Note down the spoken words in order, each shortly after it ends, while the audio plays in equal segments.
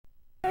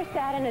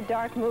sat in a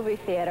dark movie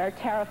theater,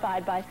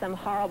 terrified by some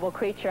horrible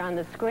creature on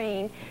the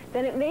screen,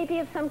 then it may be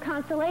of some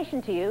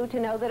consolation to you to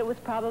know that it was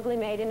probably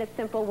made in a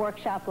simple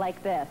workshop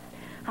like this.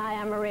 Hi,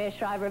 I'm Maria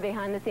Shriver,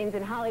 behind the scenes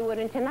in Hollywood,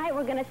 and tonight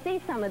we're going to see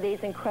some of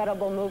these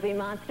incredible movie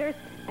monsters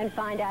and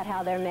find out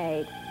how they're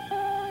made.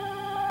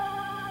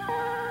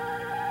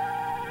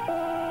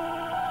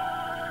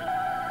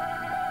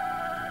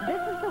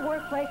 This is the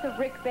workplace of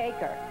Rick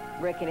Baker.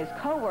 Rick and his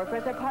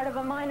co-workers are part of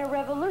a minor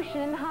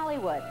revolution in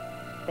Hollywood.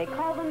 They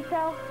call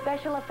themselves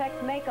special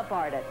effects makeup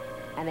artists,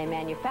 and they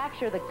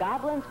manufacture the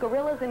goblins,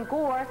 gorillas, and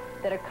gore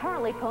that are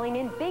currently pulling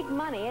in big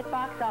money at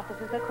box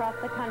offices across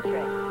the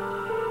country.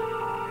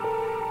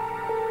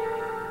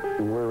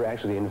 We're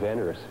actually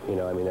inventors, you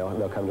know. I mean,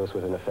 they'll come to us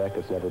with an effect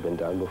that's never been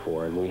done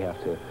before, and we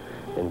have to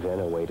invent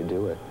a way to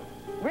do it.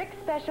 Rick's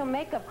special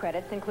makeup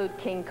credits include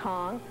King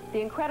Kong, The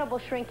Incredible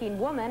Shrinking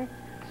Woman,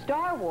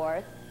 Star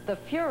Wars, The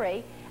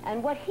Fury,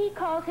 and what he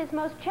calls his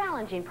most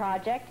challenging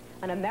project,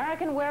 An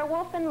American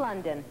Werewolf in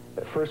London.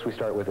 At first, we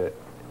start with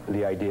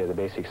the idea, the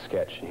basic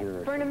sketch.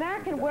 For An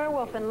American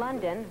Werewolf in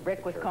London,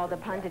 Rick was called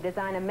upon to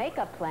design a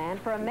makeup plan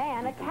for a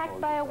man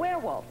attacked by a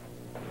werewolf.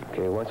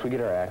 Okay, once we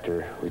get our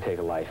actor, we take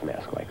a life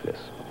mask like this.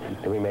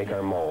 Then we make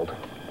our mold.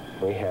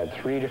 We had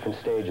 3 different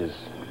stages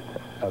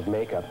of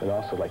makeup and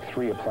also like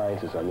 3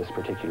 appliances on this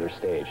particular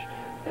stage.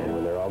 And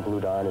when they're all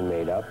glued on and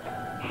made up,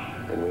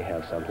 then we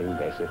have something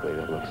basically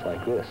that looks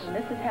like this. And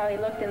this is how he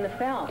looked in the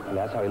film. And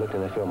that's how he looked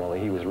in the film, only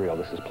he was real.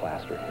 This is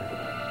plaster.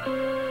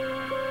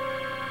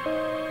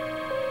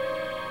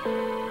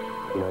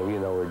 You know,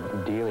 even though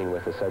we're dealing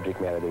with a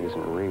subject matter that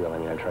isn't real, I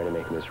mean, I try to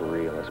make it as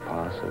real as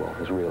possible,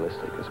 as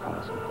realistic as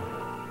possible.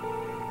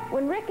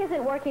 When Rick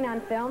isn't working on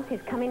films,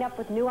 he's coming up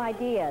with new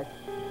ideas.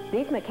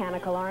 These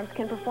mechanical arms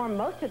can perform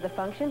most of the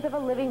functions of a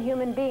living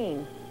human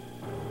being.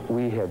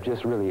 We have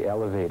just really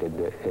elevated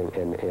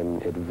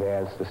and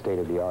advanced the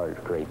state-of-the-art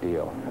a great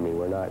deal. I mean,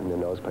 we're not in the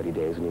nose-putty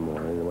days anymore,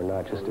 and we're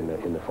not just in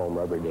the foam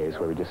rubber days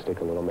where we just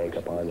stick a little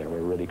makeup on there. We're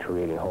really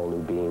creating whole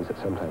new beings that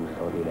sometimes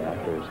don't need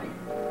actors.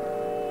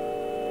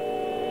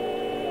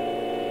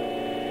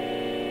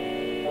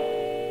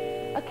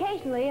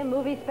 Occasionally, a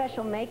movie's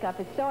special makeup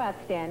is so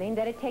outstanding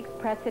that it takes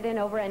precedent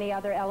over any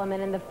other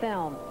element in the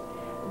film.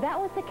 That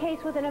was the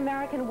case with An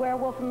American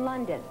Werewolf in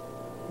London.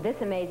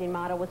 This amazing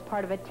model was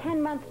part of a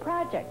 10-month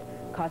project,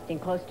 costing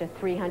close to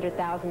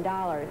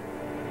 $300,000.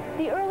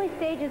 The early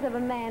stages of a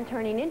man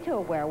turning into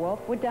a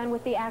werewolf were done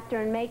with the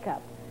actor and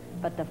makeup,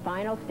 but the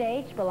final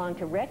stage belonged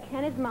to Rick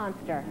and his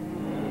monster.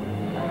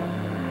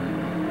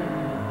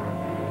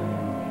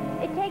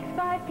 It takes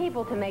 5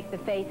 people to make the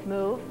face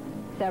move.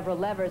 Several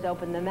levers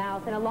open the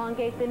mouth and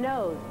elongate the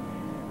nose.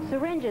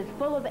 Syringes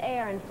full of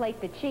air inflate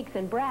the cheeks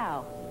and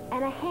brow,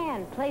 and a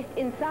hand placed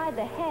inside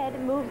the head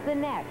moves the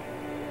neck.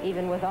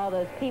 Even with all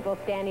those people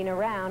standing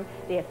around,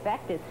 the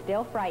effect is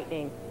still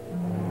frightening.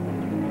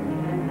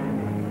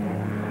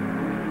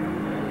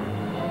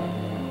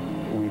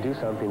 We do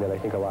something that I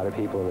think a lot of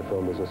people in the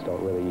film business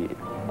don't really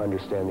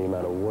understand the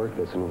amount of work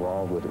that's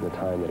involved with it and the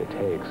time that it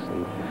takes.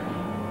 And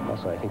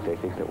also, I think they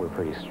think that we're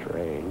pretty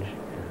strange.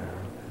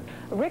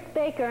 Rick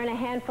Baker and a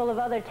handful of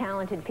other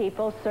talented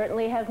people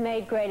certainly have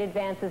made great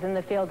advances in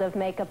the field of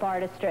makeup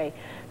artistry.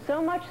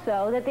 So much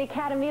so that the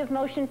Academy of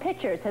Motion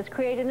Pictures has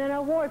created an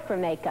award for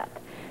makeup.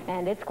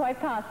 And it's quite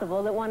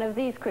possible that one of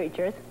these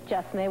creatures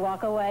just may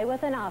walk away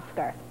with an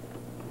Oscar.